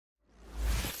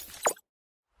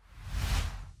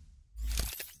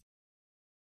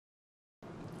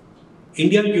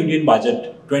India Union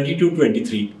Budget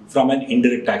 22-23 from an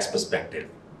indirect tax perspective.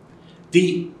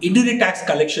 The indirect tax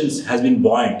collections has been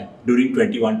buoyant during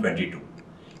 21-22.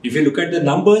 If you look at the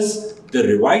numbers, the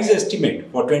revised estimate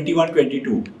for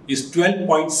 21-22 is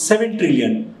 12.7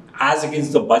 trillion as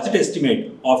against the budget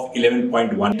estimate of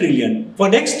 11.1 trillion. For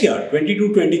next year,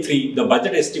 22-23, the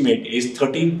budget estimate is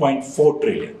 13.4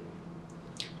 trillion.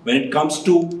 When it comes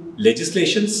to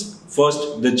legislations,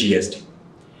 first the GST.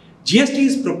 GST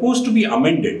is proposed to be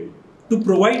amended to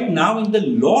provide now in the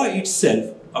law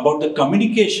itself about the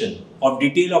communication of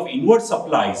detail of inward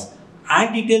supplies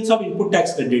and details of input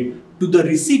tax credit to the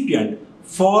recipient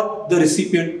for the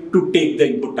recipient to take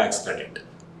the input tax credit.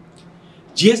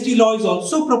 GST law is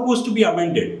also proposed to be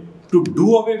amended to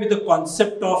do away with the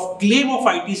concept of claim of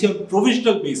ITC on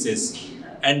provisional basis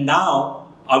and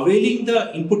now availing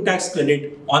the input tax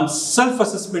credit on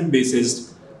self-assessment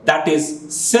basis, that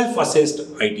is self-assessed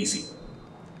ITC.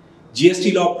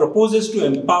 GST law proposes to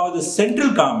empower the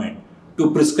central government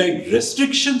to prescribe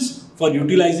restrictions for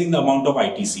utilizing the amount of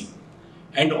ITC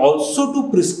and also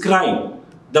to prescribe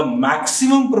the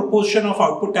maximum proportion of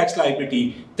output tax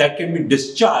liability that can be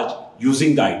discharged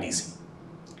using the ITC.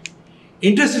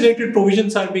 Interest-related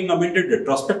provisions are being amended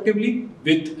retrospectively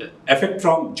with effect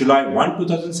from July 1,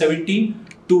 2017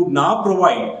 to now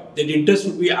provide that interest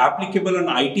would be applicable on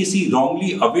ITC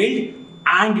wrongly availed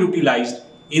and utilized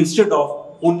instead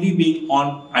of only being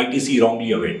on ITC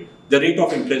wrongly availed. The rate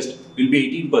of interest will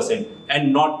be 18%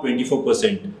 and not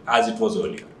 24% as it was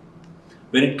earlier.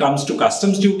 When it comes to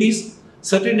customs duties,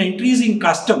 certain entries in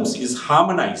customs is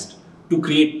harmonized to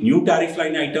create new tariff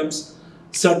line items.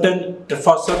 For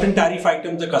certain tariff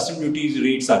items, the custom duty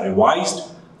rates are revised.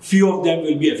 Few of them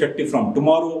will be effective from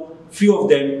tomorrow. Few of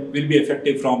them will be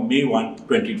effective from May 1,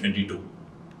 2022.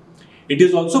 It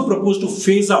is also proposed to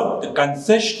phase out the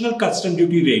concessional custom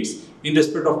duty rates in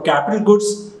respect of capital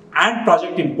goods and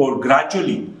project import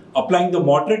gradually, applying the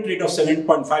moderate rate of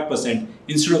 7.5%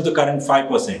 instead of the current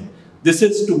 5%. This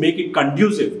is to make it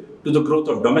conducive to the growth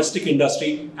of domestic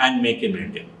industry and make in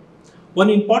India. One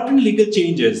important legal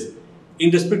change is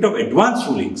in respect of advance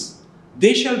rulings.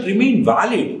 They shall remain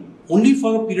valid only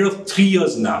for a period of 3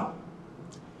 years now,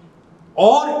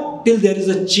 or till there is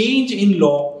a change in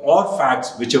law or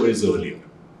facts, whichever is earlier.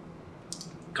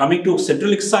 Coming to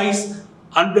central excise,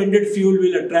 unblended fuel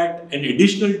will attract an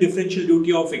additional differential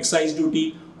duty of excise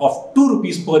duty of 2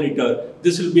 rupees per litre.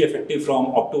 This will be effective from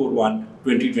October 1,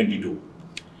 2022.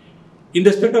 In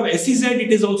respect of SEZ,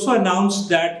 it is also announced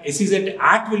that SEZ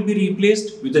Act will be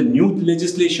replaced with a new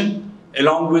legislation.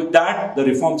 Along with that, the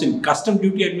reforms in custom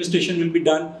duty administration will be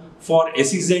done for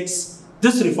SEZs.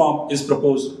 This reform is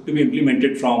proposed to be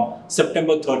implemented from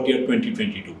September 30th,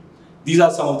 2022. These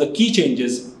are some of the key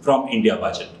changes from India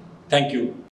budget. Thank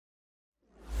you.